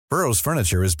Burrow's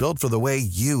furniture is built for the way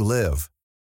you live.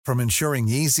 From ensuring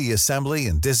easy assembly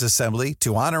and disassembly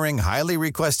to honoring highly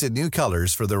requested new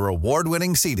colors for their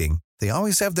award-winning seating, they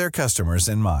always have their customers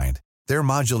in mind. Their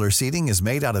modular seating is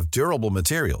made out of durable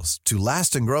materials to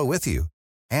last and grow with you.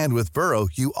 And with Burrow,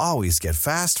 you always get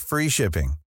fast, free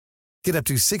shipping. Get up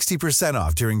to 60%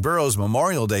 off during Burrow's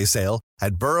Memorial Day sale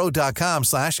at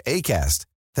burrow.com/ACAST.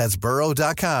 That's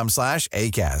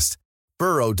burrow.com/ACAST.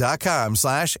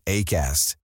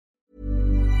 burrow.com/ACAST.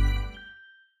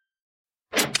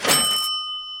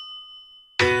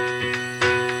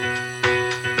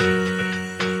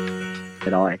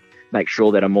 And I make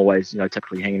sure that I'm always,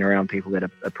 typically hanging around people that are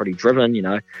pretty driven,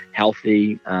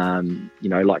 healthy,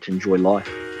 like to enjoy life.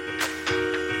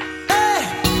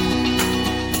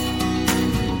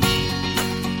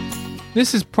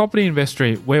 This is Property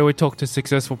Investory, where we talk to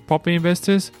successful property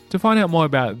investors to find out more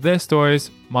about their stories,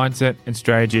 mindset, and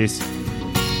strategies.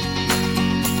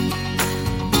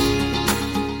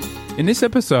 In this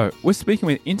episode, we're speaking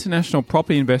with international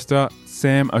property investor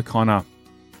Sam O'Connor.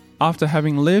 After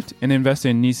having lived and invested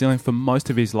in New Zealand for most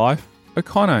of his life,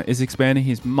 O'Connor is expanding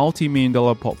his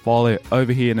multi-million-dollar portfolio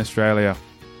over here in Australia.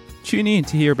 Tune in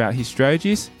to hear about his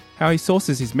strategies, how he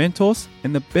sources his mentors,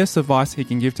 and the best advice he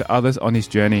can give to others on his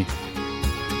journey.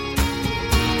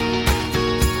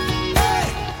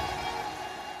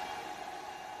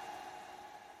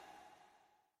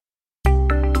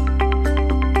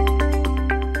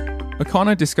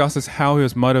 O'Connor discusses how he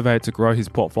was motivated to grow his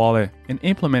portfolio and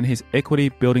implement his equity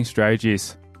building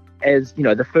strategies. As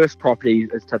the first property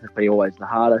is typically always the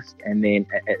hardest, and then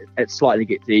it slightly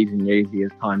gets easier and easier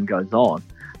as time goes on.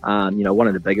 One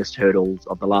of the biggest hurdles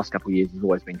of the last couple of years has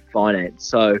always been finance.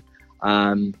 So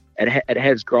it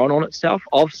has grown on itself.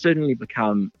 I've certainly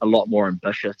become a lot more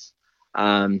ambitious,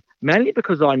 mainly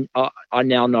because I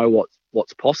now know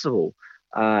what's possible.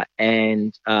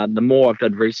 And the more I've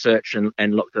done research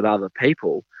and looked at other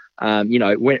people,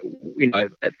 maybe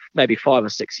 5 or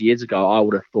 6 years ago, I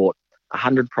would have thought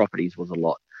 100 properties was a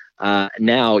lot.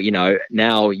 Now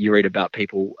you read about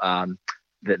people,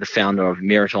 the founder of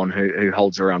Meriton who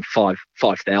holds around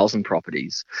 5,000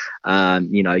 properties.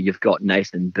 You've got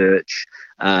Nathan Birch,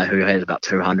 who has about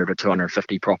 200 or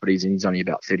 250 properties, and he's only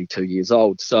about 32 years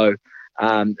old. So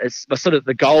it's sort of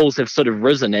the goals have sort of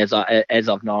risen as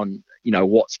I've known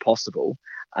what's possible,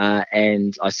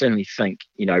 and I certainly think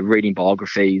reading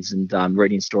biographies and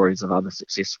reading stories of other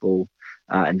successful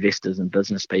investors and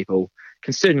business people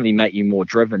can certainly make you more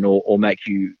driven or make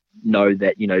you know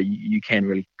that you can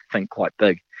really think quite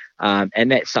big,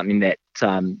 and that's something that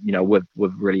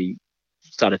we've really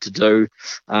started to do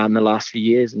in the last few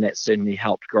years, and that's certainly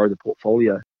helped grow the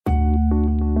portfolio.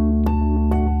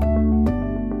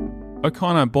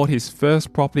 O'Connor bought his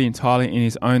first property entirely in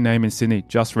his own name in Sydney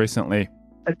just recently.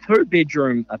 A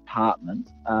 2-bedroom apartment,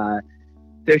 about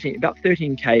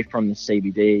 13k from the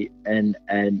CBD in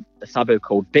a suburb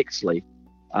called Bexley.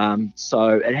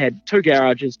 So it had 2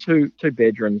 garages, two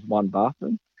bedrooms, 1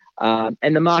 bathroom.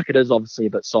 And the market is obviously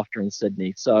a bit softer in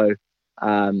Sydney. So,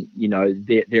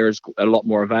 there is a lot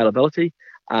more availability.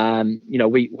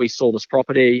 We saw this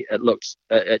property.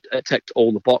 It ticked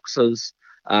all the boxes.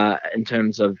 In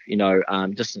terms of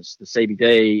distance to the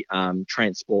CBD,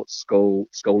 transport,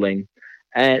 schooling,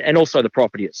 and also the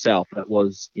property itself. It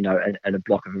was in a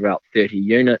block of about 30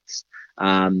 units.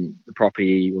 The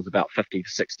property was about 50 to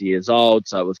 60 years old,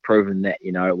 so it was proven that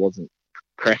it wasn't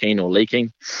cracking or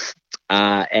leaking.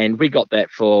 And we got that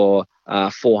for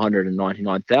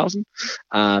 $499,000,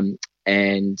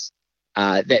 and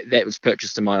that was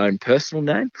purchased in my own personal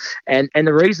name, and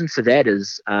the reason for that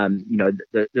is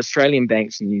the Australian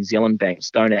banks and New Zealand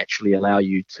banks don't actually allow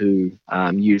you to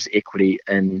use equity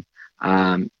in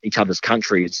each other's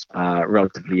countries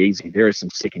relatively easy. There are some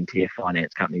second tier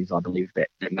finance companies, I believe, that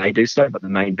may do so, but the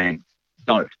main banks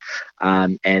don't,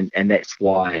 and that's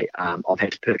why I've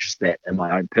had to purchase that in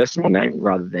my own personal name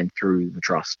rather than through the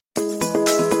trust.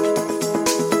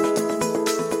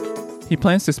 He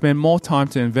plans to spend more time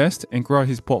to invest and grow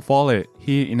his portfolio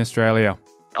here in Australia.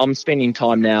 I'm spending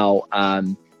time now,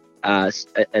 and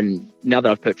now that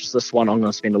I've purchased this one, I'm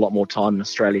going to spend a lot more time in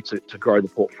Australia to grow the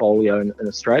portfolio in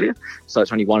Australia. So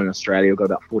it's only 1 in Australia. I've got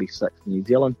about 46 in New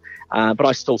Zealand. But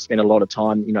I still spend a lot of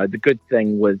time. The good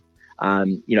thing with,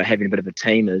 having a bit of a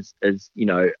team is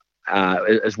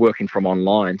working from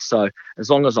online. So as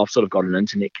long as I've sort of got an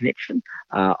internet connection,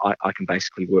 I can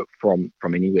basically work from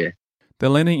anywhere. The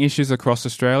lending issues across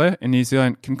Australia and New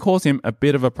Zealand can cause him a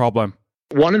bit of a problem.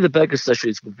 One of the biggest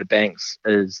issues with the banks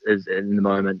is in the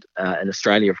moment in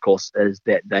Australia, of course, is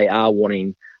that they are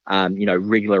wanting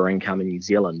regular income in New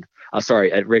Zealand.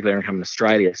 regular income in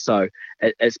Australia. So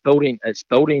it's building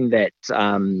that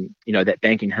that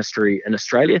banking history in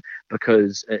Australia,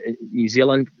 because New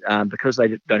Zealand, because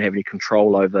they don't have any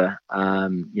control over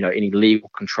any legal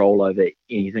control over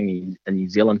anything in New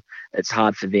Zealand, it's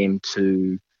hard for them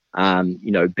to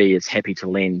be as happy to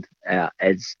lend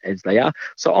as they are.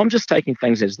 So I'm just taking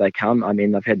things as they come. I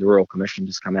mean, they've had the Royal Commission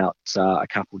just come out a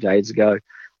couple of days ago.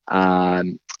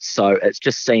 So it's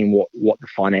just seeing what the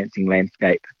financing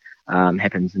landscape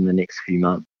happens in the next few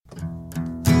months.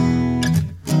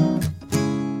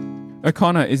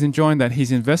 O'Connor is enjoying that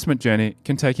his investment journey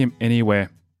can take him anywhere.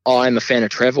 I'm a fan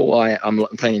of travel. I'm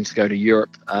planning to go to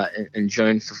Europe in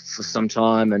June for some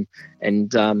time,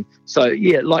 and so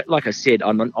yeah, like I said,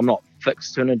 I'm not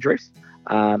fixed to an address.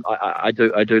 I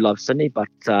do love Sydney, but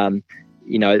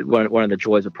one of the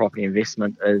joys of property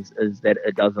investment is that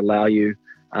it does allow you,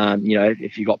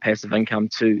 if you've got passive income,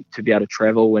 to be able to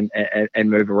travel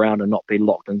and move around and not be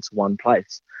locked into one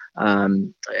place.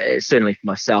 Certainly for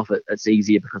myself, it's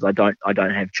easier because I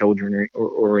don't have children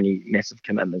or any massive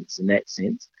commitments in that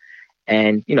sense.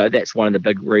 And that's one of the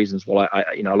big reasons why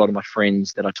a lot of my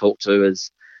friends that I talk to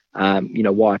is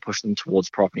why I push them towards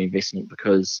property investment,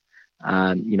 because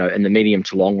in the medium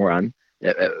to long run,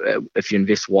 if you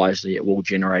invest wisely, it will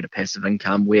generate a passive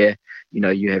income where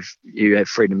you have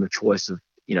freedom of choice of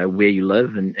where you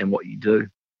live and what you do.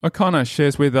 O'Connor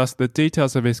shares with us the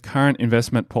details of his current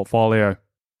investment portfolio.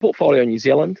 Portfolio in New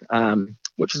Zealand,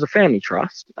 which is a family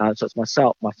trust, so it's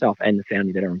myself and the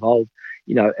family that are involved.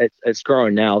 It's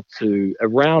grown now to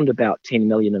around about 10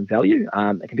 million in value.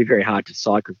 It can be very hard to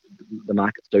decide because the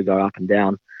markets do go up and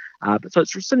down, but so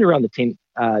it's sitting around the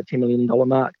 $10 million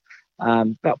mark.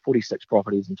 About 46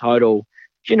 properties in total,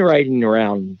 generating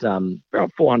around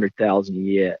 400,000 a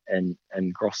year in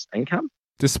gross income.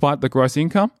 Despite the gross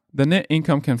income, the net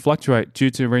income can fluctuate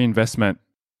due to reinvestment.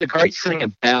 The great thing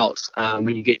about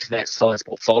when you get to that size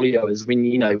portfolio is when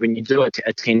you do a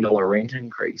 $10 rent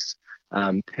increase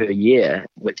per year,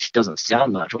 which doesn't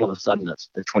sound much, all of a sudden it's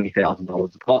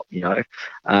 $20,000 a pop.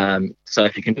 So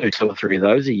if you can do 2 or 3 of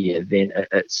those a year, then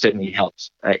it certainly helps.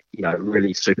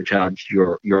 Really supercharge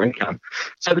your income.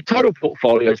 So the total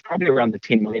portfolio is probably around the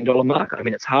 $10 million mark. I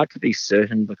mean, it's hard to be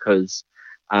certain because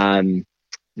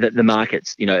the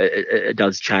markets, it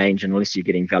does change unless you're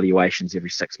getting valuations every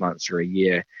 6 months or a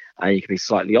year. You can be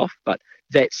slightly off, but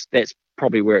that's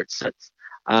probably where it sits.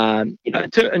 In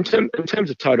terms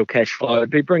of total cash flow, it'd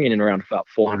be bringing in around about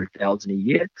 400,000 a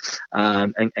year,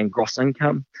 and gross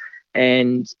income.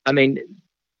 And I mean,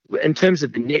 in terms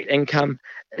of the net income,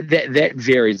 that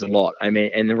varies a lot. I mean,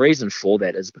 and the reason for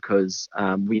that is because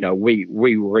we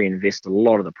reinvest a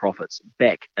lot of the profits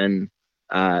back in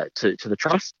to the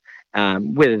trust.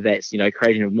 Whether that's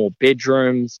creating more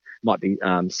bedrooms, might be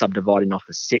subdividing off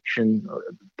a section, a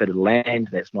bit of land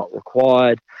that's not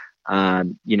required.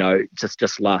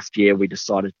 Just last year we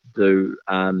decided to do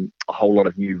a whole lot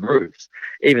of new roofs,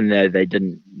 even though they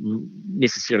didn't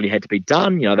necessarily had to be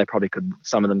done.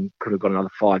 Some of them could have got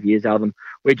another 5 years out of them.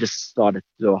 We just decided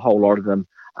to do a whole lot of them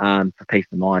for peace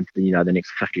of mind for the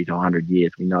next 50 to 100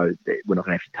 years. We know that we're not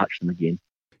going to have to touch them again.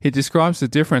 He describes the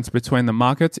difference between the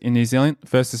markets in New Zealand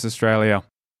versus Australia.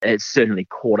 It's certainly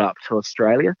caught up to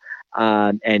Australia,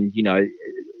 so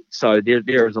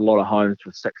there is a lot of homes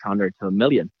for 600 to $1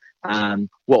 million.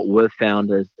 What we've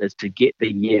found is to get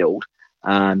the yield,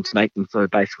 to make them so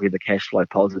basically the cash flow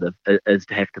positive, is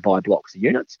to have to buy blocks of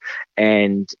units,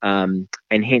 and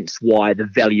hence why the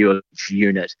value of each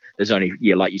unit is only,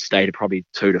 like you stated, probably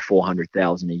 200,000 to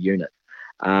 400,000 a unit.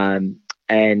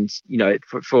 And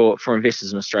for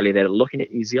investors in Australia that are looking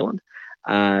at New Zealand,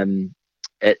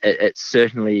 it's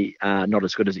certainly not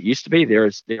as good as it used to be. There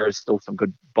is still some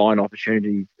good buying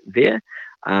opportunities there,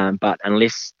 but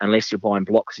unless you're buying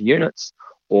blocks of units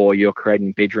or you're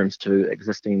creating bedrooms to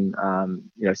existing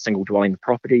single dwelling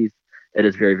properties, it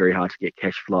is very, very hard to get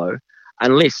cash flow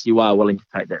unless you are willing to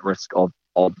take that risk of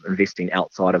investing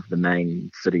outside of the main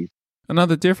cities.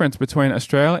 Another difference between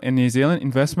Australia and New Zealand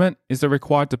investment is the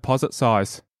required deposit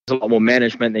size. There's a lot more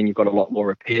management, then you've got a lot more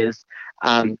repairs.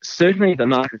 Certainly the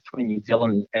market between New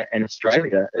Zealand and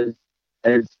Australia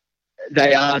is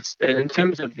they are, in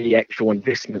terms of the actual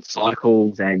investment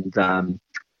cycles and the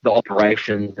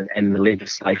operations and the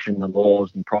legislation, the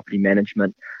laws and property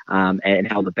management,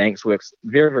 and how the banks works,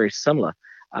 very, very similar.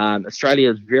 Australia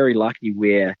is very lucky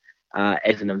where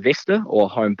as an investor or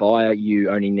home buyer, you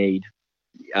only need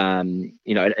in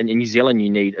New Zealand, you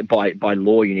need by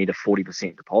law you need a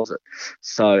 40% deposit.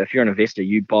 So if you're an investor,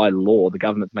 you by law, the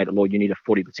government's made it law, you need a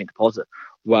 40% deposit.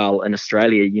 While in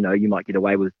Australia, you might get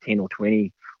away with 10 or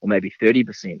 20 or maybe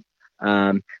 30%.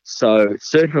 So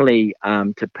certainly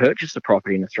to purchase a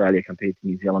property in Australia compared to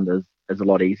New Zealand is a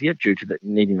lot easier due to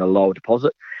needing a lower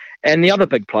deposit. And the other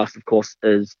big plus, of course,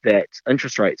 is that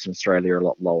interest rates in Australia are a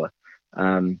lot lower.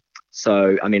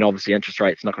 So, I mean, obviously interest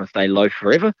rates are not going to stay low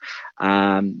forever,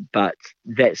 but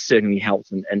that certainly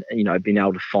helps in being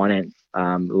able to finance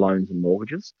loans and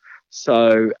mortgages.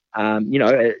 So,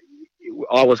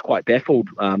 I was quite baffled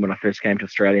when I first came to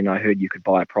Australia and I heard you could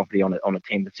buy a property on a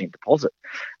 10% deposit.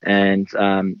 And,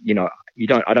 I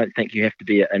don't think you have to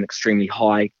be an extremely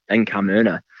high income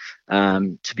earner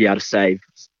to be able to save.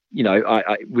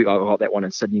 I got that one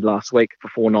in Sydney last week for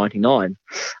 $4.99.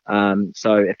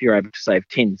 So if you're able to save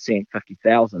 10%,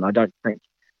 50,000, I don't think,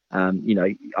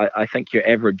 I think your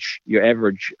average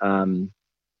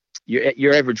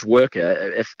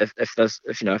worker,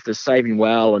 if they're saving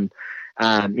well and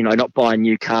not buying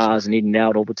new cars and eating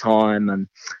out all the time and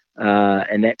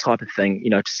that type of thing,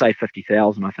 to save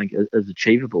 50,000, I think is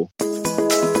achievable.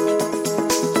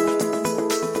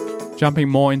 Jumping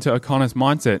more into O'Connor's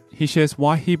mindset, he shares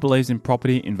why he believes in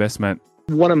property investment.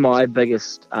 One of my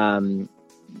biggest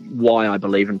why I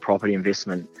believe in property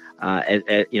investment, as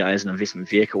an investment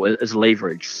vehicle, is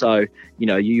leverage. So,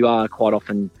 you are quite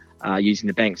often using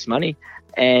the bank's money.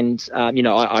 And,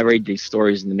 I read these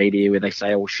stories in the media where they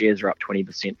say, shares are up 20%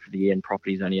 for the year and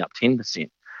property is only up 10%.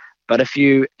 But if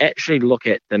you actually look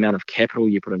at the amount of capital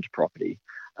you put into property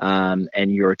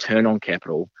and your return on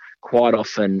capital, quite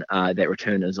often that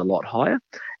return is a lot higher.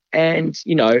 And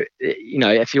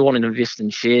if you want to invest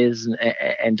in shares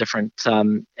and different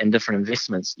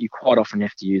investments, you quite often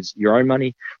have to use your own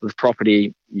money. With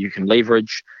property, you can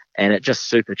leverage, and it just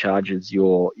supercharges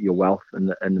your wealth in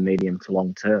the medium to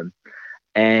long term.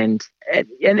 And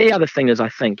the other thing is, I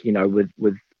think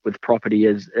with property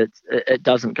is it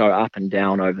doesn't go up and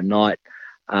down overnight.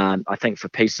 I think for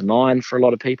peace of mind for a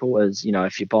lot of people is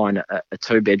if you're buying a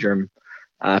 2-bedroom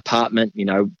apartment,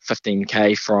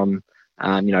 $15,000 from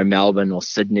Melbourne or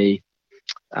Sydney,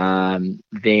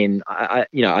 then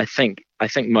I think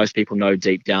most people know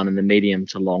deep down in the medium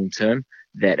to long term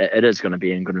that it is going to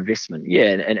be a good investment.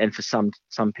 Yeah, and for some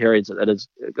periods it is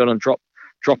going to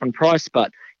drop in price, but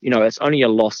it's only a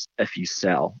loss if you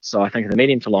sell. So I think in the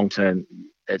medium to long term,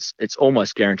 it's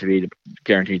almost guaranteed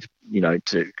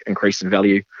to increase in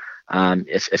value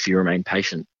if you remain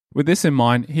patient. With this in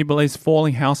mind, he believes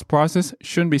falling house prices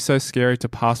shouldn't be so scary to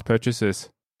past purchasers.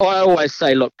 I always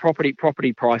say, look, property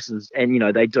prices, and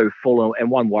they do fall. And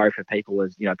one worry for people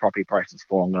is, property prices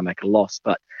fall, I'm going to make a loss.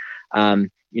 But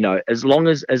as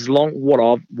long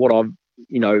what I've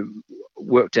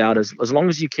worked out is, as long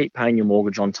as you keep paying your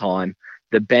mortgage on time,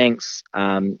 the banks,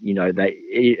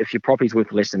 if your property's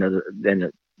worth less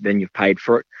than you've paid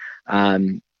for it,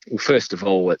 well, first of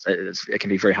all, it can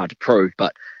be very hard to prove,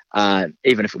 but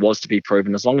even if it was to be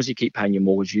proven, as long as you keep paying your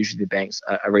mortgage, usually the banks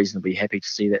are reasonably happy to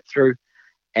see that through.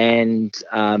 And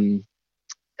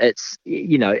it's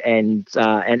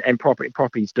and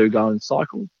properties do go in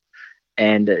cycles,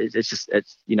 and it's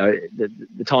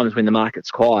the times when the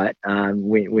market's quiet,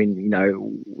 when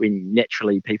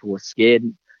naturally people are scared,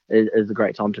 is a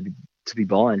great time to be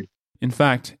buying. In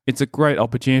fact, it's a great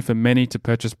opportunity for many to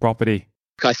purchase property.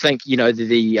 I think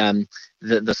the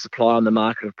supply on the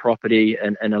market of property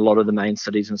in a lot of the main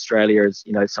cities in Australia is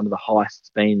some of the highest it's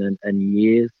been in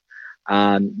years.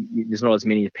 There's not as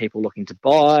many people looking to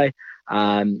buy.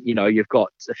 You've got,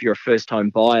 if you're a first home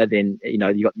buyer, then you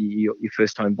got your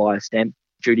first home buyer stamp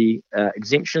duty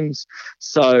exemptions.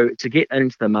 So to get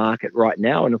into the market right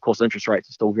now, and of course interest rates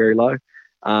are still very low.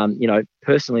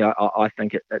 Personally, I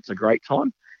think it's a great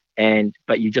time.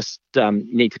 But you just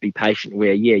need to be patient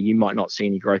where, you might not see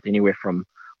any growth anywhere from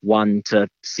 1 to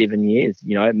 7 years.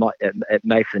 It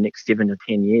may for the next 7 to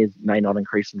 10 years may not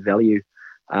increase in value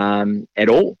at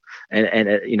all. And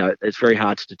it's very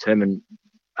hard to determine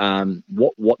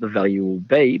what the value will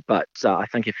be. But I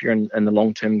think if you're in the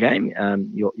long-term game,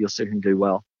 you'll certainly do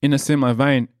well. In a similar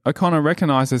vein, O'Connor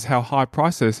recognises how high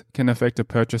prices can affect a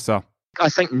purchaser. I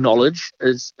think knowledge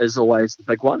is always the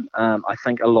big one. I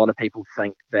think a lot of people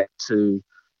think that to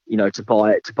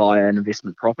buy an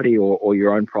investment property or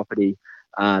your own property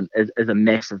is a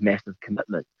massive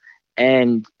commitment,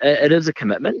 and it is a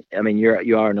commitment. I mean,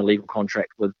 you are in a legal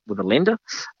contract with a lender,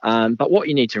 but what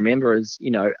you need to remember is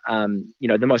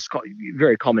the most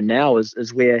very common now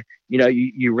is where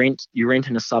you rent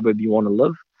in a suburb you want to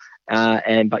live,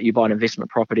 but you buy an investment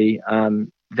property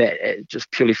that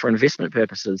just purely for investment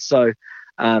purposes. So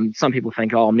some people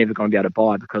think, I'm never going to be able to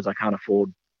buy because I can't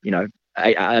afford, a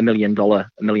 $1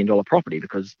 million property,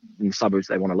 because in the suburbs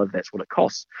they want to live, that's what it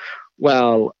costs.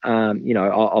 Well, I've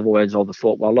always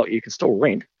thought, well, look, you can still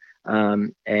rent,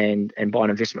 and buy an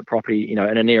investment property, in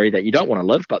an area that you don't want to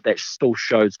live, but that still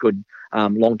shows good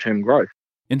long-term growth.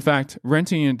 In fact,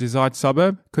 renting in a desired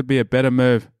suburb could be a better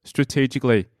move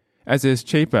strategically, as it is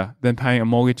cheaper than paying a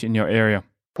mortgage in your area.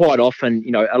 Quite often,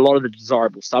 a lot of the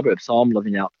desirable suburbs, so I'm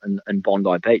living out in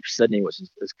Bondi Beach, Sydney, which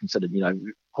is considered,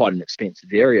 quite an expensive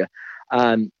area.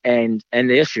 And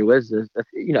the issue is if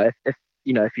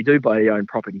you do buy your own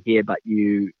property here, but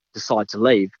you decide to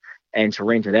leave and to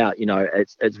rent it out,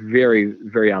 it's very,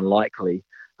 very unlikely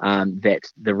that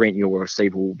the rent you will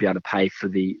receive will be able to pay for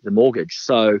the mortgage.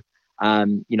 So, I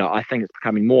think it's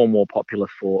becoming more and more popular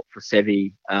for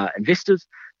savvy investors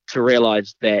to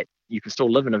realise that you can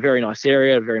still live in a very nice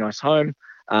area, a very nice home,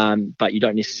 but you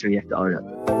don't necessarily have to own it.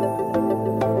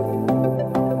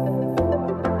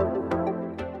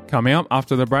 Coming up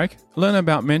after the break, learn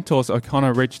about mentors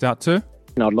O'Connor reached out to.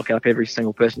 I'd look up every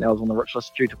single person that was on the rich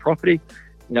list due to property,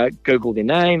 Google their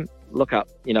name, look up,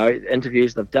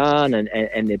 interviews they've done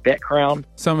and their background.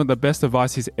 Some of the best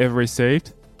advice he's ever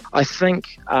received. I think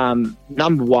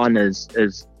number one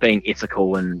is being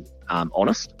ethical and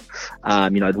honest.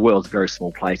 The world's a very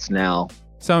small place now.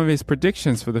 Some of his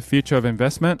predictions for the future of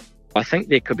investment. I think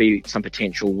there could be some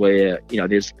potential where,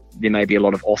 there may be a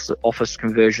lot of office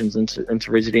conversions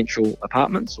into residential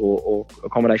apartments or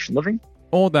accommodation living.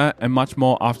 All that and much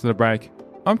more after the break.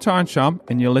 I'm Tyron Shum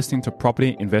and you're listening to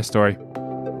Property Investory.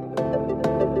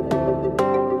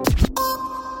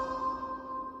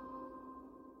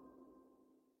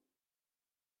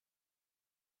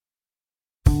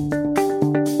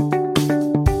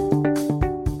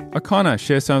 O'Connor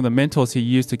shares some of the mentors he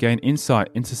used to gain insight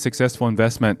into successful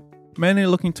investment, mainly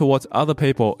looking towards other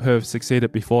people who have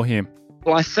succeeded before him.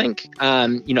 Well, I think a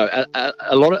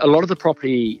lot of the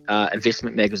property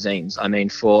investment magazines. I mean,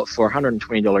 for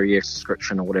 $120 a year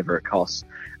subscription or whatever it costs,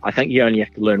 I think you only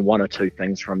have to learn one or two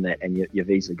things from that, and you've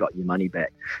easily got your money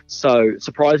back. So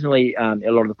surprisingly, a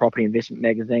lot of the property investment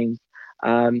magazines.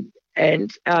 If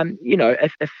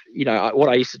what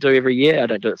I used to do every year, I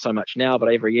don't do it so much now,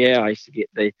 but every year I used to get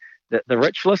the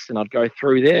rich list, and I'd go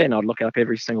through there and I'd look up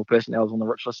every single person that was on the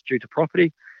rich list due to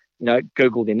property,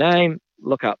 Google their name,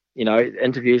 look up,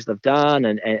 interviews they've done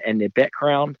and their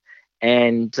background.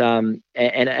 And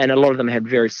a lot of them had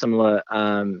very similar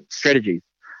strategies,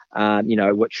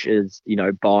 which is,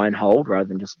 buy and hold rather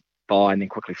than just buy and then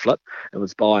quickly flip. It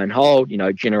was buy and hold,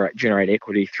 generate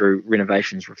equity through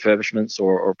renovations, refurbishments,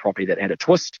 or property that had a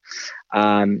twist,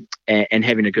 and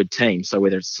having a good team. So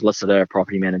whether it's a solicitor, a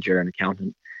property manager, an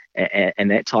accountant,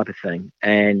 and that type of thing.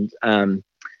 And I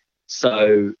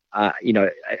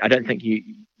don't think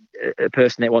a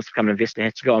person that wants to become an investor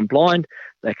has to go in blind.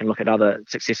 They can look at other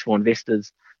successful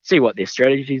investors, see what their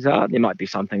strategies are. There might be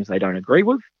some things they don't agree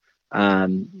with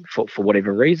for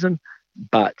whatever reason,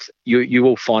 but you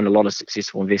will find a lot of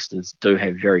successful investors do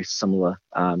have very similar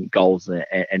goals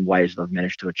and ways they've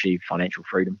managed to achieve financial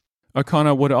freedom.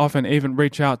 O'Connor would often even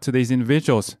reach out to these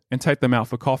individuals and take them out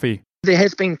for coffee. There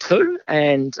has been two,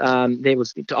 and there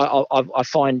was. I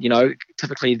find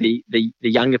typically the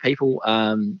younger people,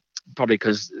 probably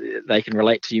because they can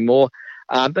relate to you more.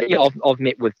 But yeah, I've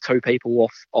met with two people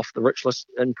off the rich list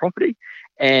in property,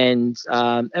 and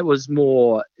it was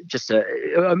more just it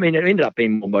ended up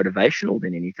being more motivational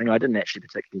than anything. I didn't actually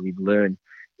particularly learn,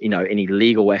 any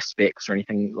legal aspects or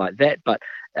anything like that, but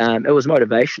it was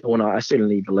motivational, and I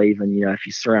certainly believe in, if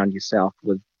you surround yourself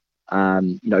with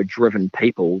driven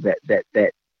people,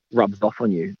 that rubs off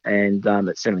on you. And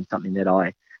it's certainly something that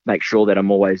I make sure that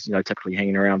I'm always, typically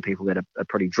hanging around people that are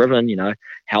pretty driven,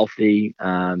 healthy,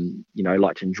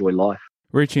 like to enjoy life.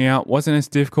 Reaching out wasn't as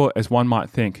difficult as one might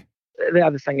think. The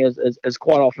other thing is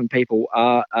quite often people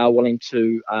are willing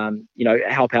to,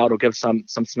 help out or give some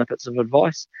snippets of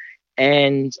advice.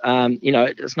 And,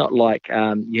 it's not like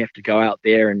you have to go out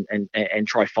there and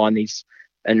try find these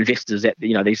investors at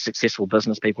these successful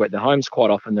business people at their homes. Quite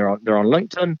often they're on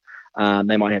LinkedIn.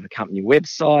 They might have a company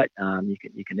website.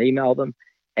 You can email them.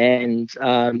 And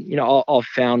I've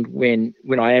found when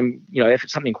I am, if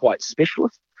it's something quite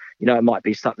specialist, it might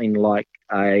be something like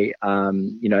an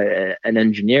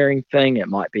engineering thing. It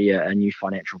might be a new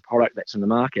financial product that's in the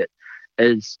market.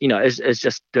 Is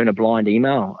just doing a blind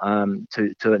email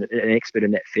to an expert in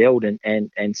that field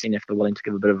and seeing if they're willing to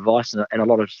give a bit of advice. And a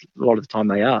lot of the time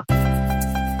they are.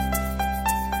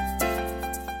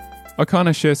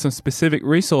 O'Connor shares some specific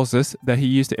resources that he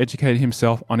used to educate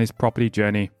himself on his property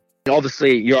journey.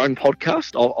 Obviously, your own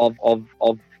podcast.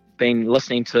 I've been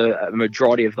listening to a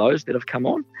majority of those that have come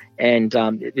on, and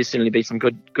there's certainly been some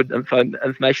good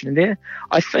information in there.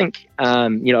 I think a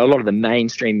lot of the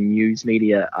mainstream news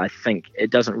media, I think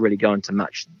it doesn't really go into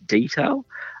much detail.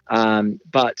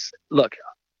 But look,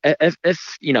 if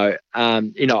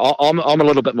I'm a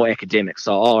little bit more academic,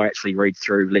 so I'll actually read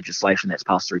through legislation that's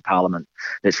passed through Parliament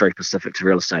that's very specific to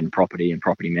real estate and property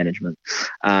management,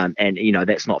 and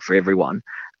that's not for everyone.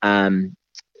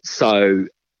 So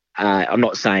I'm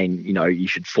not saying you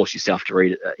should force yourself to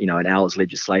read an hour's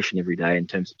legislation every day in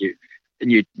terms of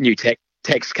new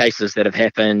tax cases that have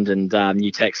happened and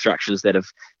new tax structures that have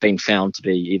been found to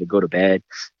be either good or bad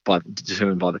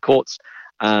determined by the courts.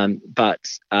 But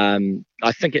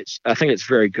I think it's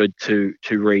very good to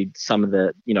read some of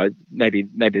the maybe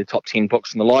the top 10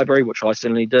 books in the library, which I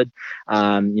certainly did.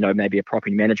 Maybe a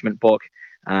property management book,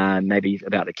 maybe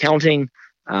about accounting.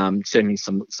 Certainly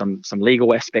some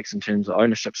legal aspects in terms of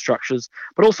ownership structures,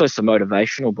 but also some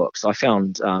motivational books. I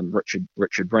found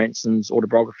Richard Branson's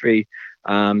autobiography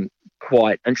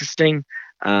quite interesting,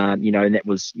 and that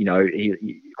was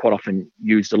he quite often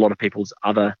used a lot of people's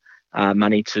other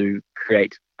money to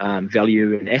create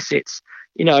value and assets,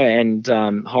 and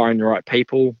hiring the right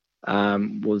people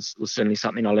was certainly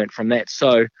something I learned from that.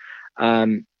 So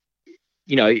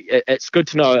it's good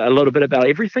to know a little bit about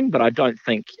everything, but I don't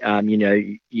think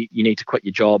you need to quit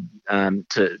your job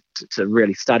to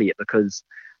really study it, because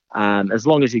as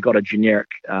long as you've got a generic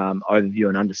overview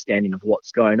and understanding of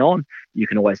what's going on, you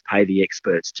can always pay the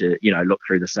experts to look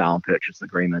through the sale and purchase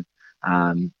agreement,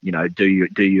 do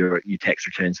your tax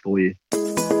returns for you.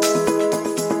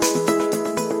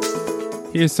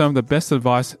 Here's some of the best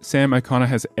advice Sam O'Connor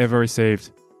has ever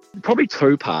received. Probably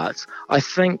two parts. I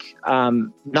think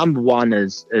number one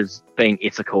is being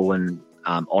ethical and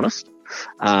honest.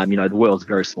 The world's a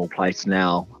very small place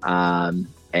now,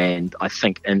 and I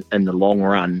think in the long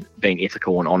run, being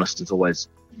ethical and honest is always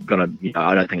going to.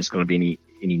 I don't think it's going to be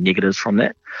any negatives from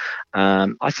that.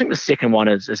 I think the second one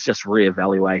is just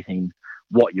reevaluating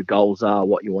what your goals are,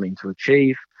 what you're wanting to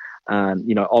achieve.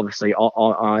 Obviously,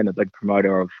 I'm a big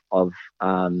promoter of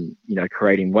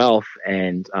creating wealth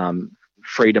and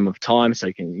freedom of time, so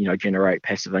you can generate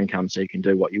passive income, so you can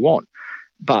do what you want.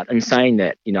 But in saying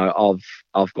that,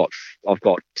 I've got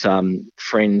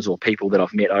friends or people that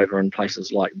I've met over in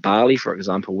places like Bali, for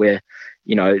example, where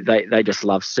they just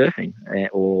love surfing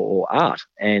or art,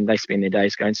 and they spend their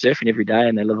days going surfing every day,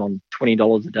 and they live on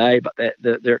 $20 a day, but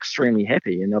they're extremely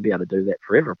happy, and they'll be able to do that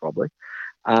forever probably.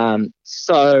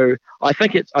 So I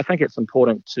think it's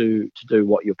important to do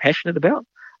what you're passionate about,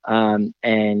 and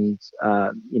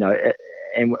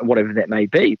whatever that may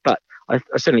be. But I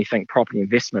certainly think property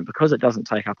investment, because it doesn't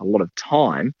take up a lot of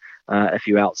time, if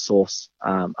you outsource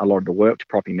a lot of the work to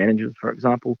property managers, for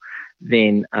example,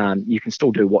 then you can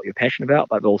still do what you're passionate about,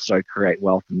 but also create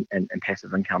wealth and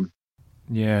passive income.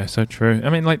 Yeah, so true. I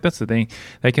mean, that's the thing.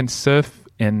 They can surf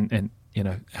and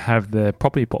have the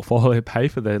property portfolio pay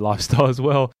for their lifestyle as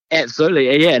well.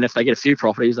 Absolutely, yeah. And if they get a few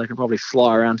properties, they can probably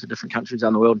fly around to different countries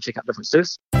around the world and check out different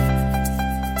surfs.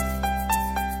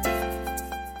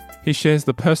 He shares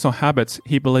the personal habits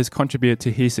he believes contribute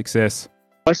to his success.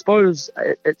 I suppose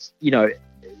it's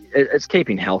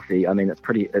keeping healthy. I mean,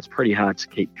 it's pretty hard to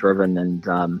keep driven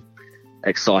and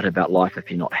excited about life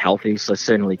if you're not healthy. So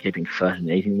certainly keeping fit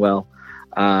and eating well.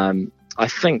 I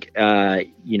think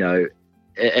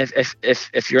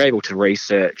if you're able to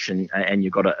research and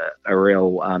you've got a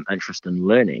real interest in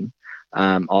learning,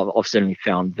 I've certainly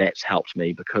found that's helped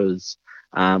me, because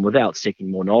without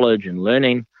seeking more knowledge and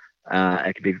learning,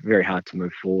 it can be very hard to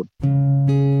move forward.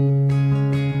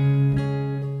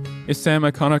 If Sam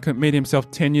O'Connor could meet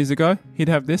himself 10 years ago, he'd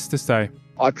have this to say.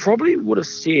 I probably would have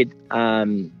said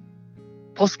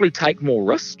possibly take more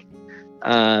risk.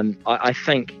 I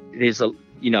think there's I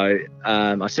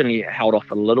certainly held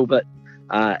off a little bit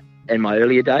in my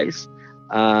earlier days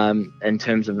in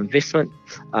terms of investment.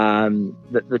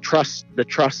 The trust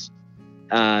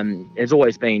has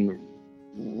always been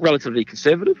relatively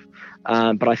conservative,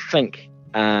 but I think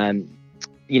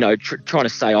trying to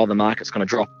say, the market's going to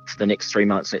drop for the next 3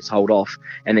 months, let's hold off,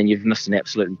 and then you've missed an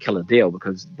absolutely killer deal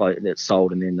because it's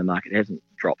sold and then the market hasn't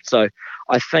dropped. So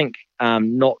I think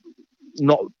not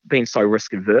being so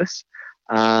risk adverse.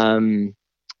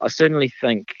 I certainly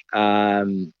think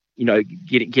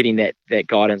getting that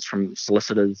guidance from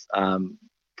solicitors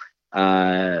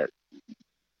well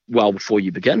before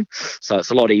you begin, so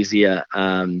it's a lot easier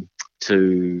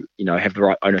to have the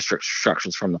right ownership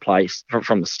structures from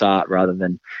the start, rather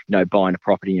than buying a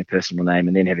property in your personal name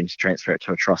and then having to transfer it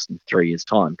to a trust in 3 years'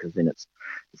 time, because then it's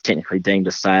technically deemed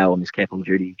a sale and there's capital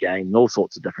duty gain and all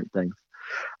sorts of different things.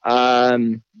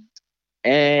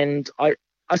 And I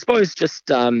suppose just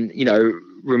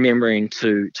remembering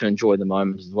to enjoy the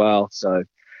moment as well. So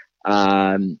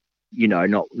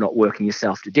not working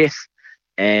yourself to death,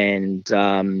 and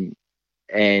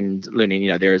and learning,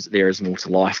 there is more to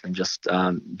life than just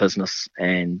business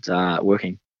and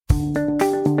working.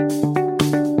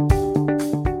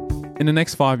 In the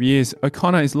next 5 years,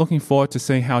 O'Connor is looking forward to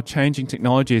seeing how changing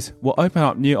technologies will open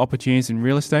up new opportunities in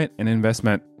real estate and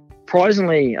investment.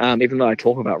 Surprisingly, even though I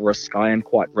talk about risk, I am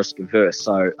quite risk averse.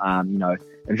 So,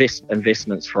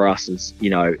 investments for us is,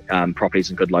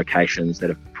 properties in good locations that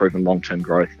have proven long-term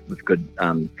growth with good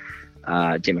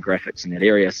demographics in that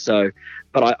area. So,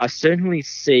 but I certainly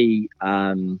see,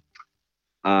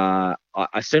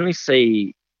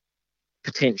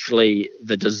 potentially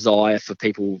the desire for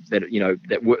people that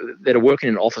are working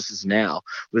in offices now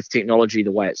with technology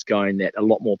the way it's going, that a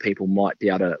lot more people might be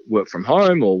able to work from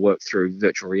home or work through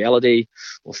virtual reality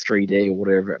or 3D or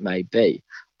whatever it may be.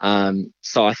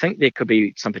 So I think there could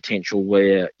be some potential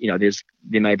where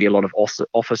there may be a lot of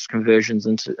office conversions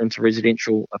into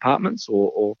residential apartments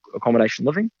or accommodation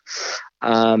living.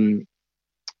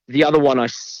 The other one I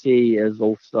see is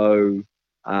also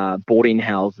boarding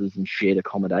houses and shared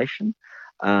accommodation.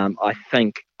 I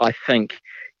think a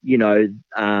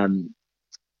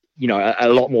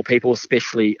lot more people,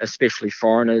 especially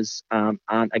foreigners,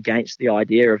 aren't against the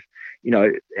idea of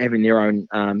having their own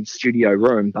studio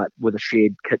room, but with a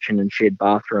shared kitchen and shared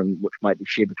bathroom, which might be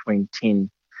shared between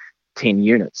 10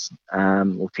 units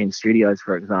or 10 studios,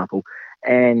 for example.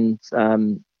 And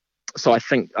so I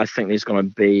think there's going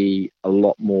to be a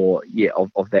lot more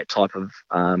of that type of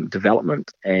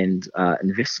development and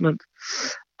investment.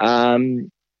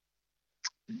 There's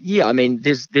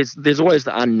always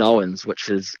the unknowns, which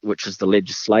is the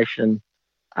legislation.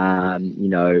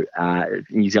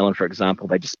 New Zealand, for example,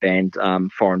 they just banned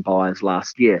foreign buyers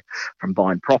last year from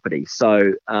buying property.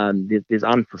 So there's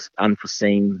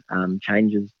unforeseen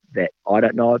changes that I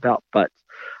don't know about, but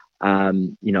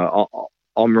I'm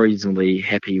reasonably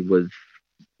happy with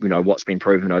what's been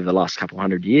proven over the last couple of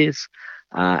 100 years,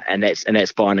 and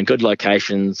that's buying in good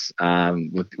locations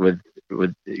with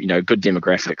good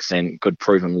demographics and good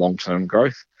proven long-term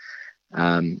growth.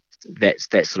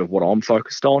 That's sort of what I'm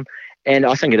focused on, and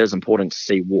I think it is important to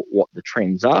see what the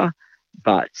trends are.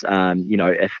 But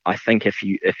if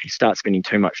you start spending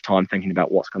too much time thinking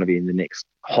about what's going to be the next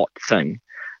hot thing,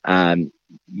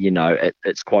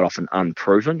 it's quite often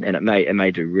unproven, and it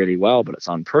may do really well, but it's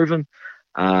unproven.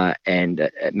 And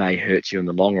it may hurt you in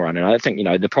the long run. And I think,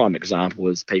 the prime example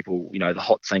is people, the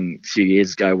hot thing a few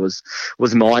years ago was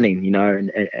mining,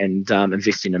 and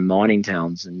investing in mining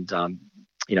towns. And,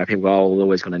 people go, we're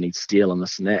always going to need steel and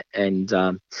this and that. And,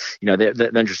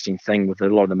 the interesting thing with a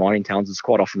lot of the mining towns is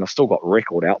quite often they've still got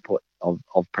record output of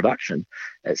production.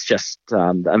 It's just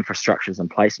the infrastructure's in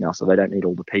place now, so they don't need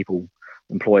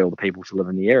employ all the people to live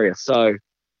in the area. So,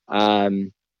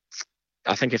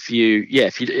 I think it's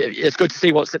good to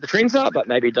see what the trends are, but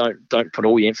maybe don't put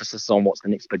all your emphasis on what's the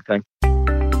next big thing.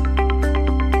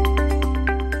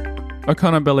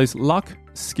 O'Connor believes luck,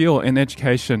 skill, and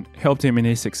education helped him in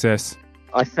his success.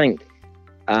 I think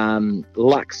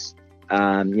luck's,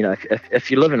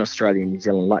 if you live in Australia and New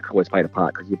Zealand, luck always played a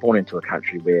part because you're born into a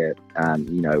country where,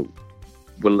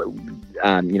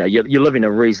 you're living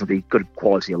a reasonably good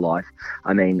quality of life.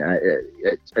 I mean,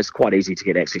 it's quite easy to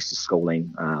get access to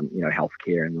schooling,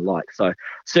 healthcare and the like. So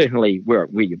certainly where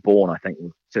you're born, I think,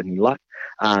 was certainly luck.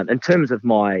 In terms of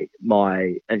my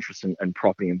interest in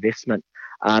property investment,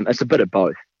 it's a bit of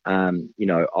both. I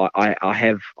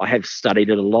have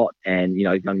studied it a lot and,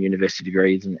 done university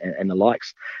degrees and the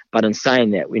likes. But in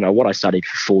saying that, what I studied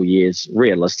for 4 years,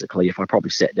 realistically, if I probably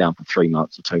sat down for 3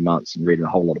 months or 2 months and read a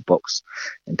whole lot of books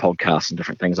and podcasts and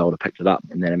different things, I would have picked it up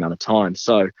in that amount of time.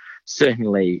 So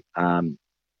certainly,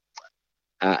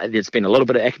 there's been a little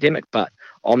bit of academic, but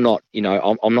I'm not,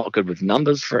 I'm not good with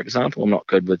numbers, for example. I'm not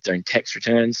good with doing tax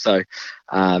returns. So,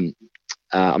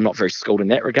 I'm not very skilled in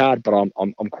that regard, but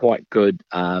I'm quite good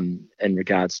in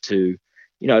regards to,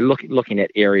 looking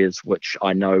at areas which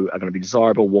I know are going to be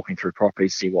desirable, walking through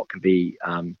properties, see what can be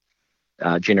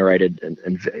generated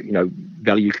and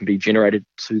value can be generated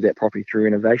to that property through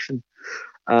innovation.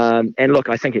 And look,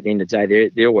 I think at the end of the day,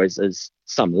 there always is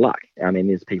some luck. I mean,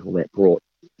 there's people that brought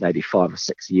maybe 5 or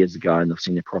 6 years ago and they've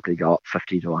seen their property go up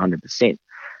 50 to 100%.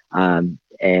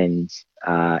 And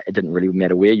it didn't really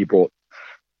matter where you brought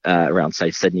around,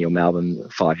 say, Sydney or Melbourne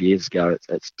 5 years ago,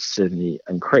 it's certainly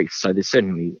increased. So there's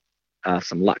certainly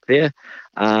some luck there.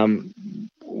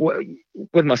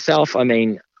 With myself, I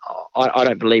mean, I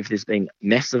don't believe there's been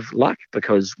massive luck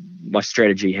because my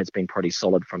strategy has been pretty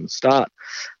solid from the start.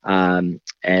 And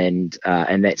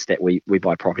that's that we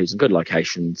buy properties in good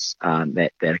locations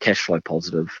that are cash flow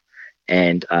positive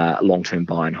and long-term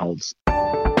buy and holds.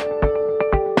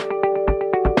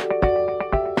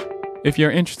 If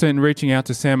you're interested in reaching out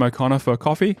to Sam O'Connor for a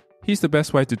coffee, here's the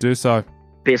best way to do so.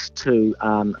 Best to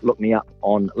look me up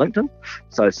on LinkedIn.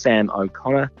 So Sam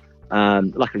O'Connor.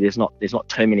 Luckily, there's not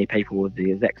too many people with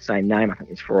the exact same name. I think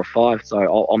there's 4 or 5.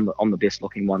 So I'm the best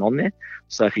looking one on there.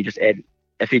 So if you just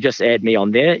add me on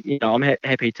there, I'm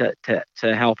happy to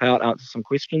help out, answer some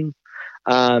questions.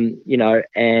 And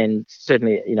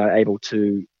certainly able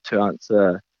to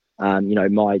answer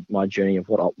my journey of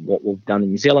what we've done in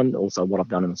New Zealand, also what I've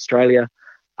done in Australia.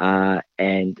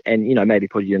 And maybe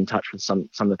put you in touch with some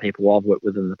of the people I've worked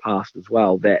with in the past as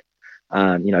well, that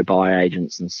buyer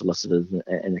agents and solicitors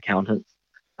and accountants.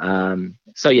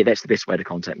 So yeah, that's the best way to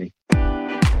contact me.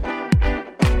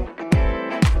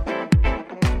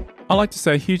 I'd like to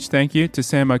say a huge thank you to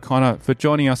Sam O'Connor for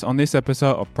joining us on this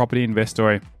episode of Property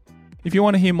Investory. If you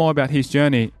want to hear more about his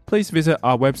journey, please visit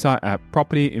our website at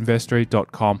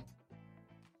propertyinvestory.com.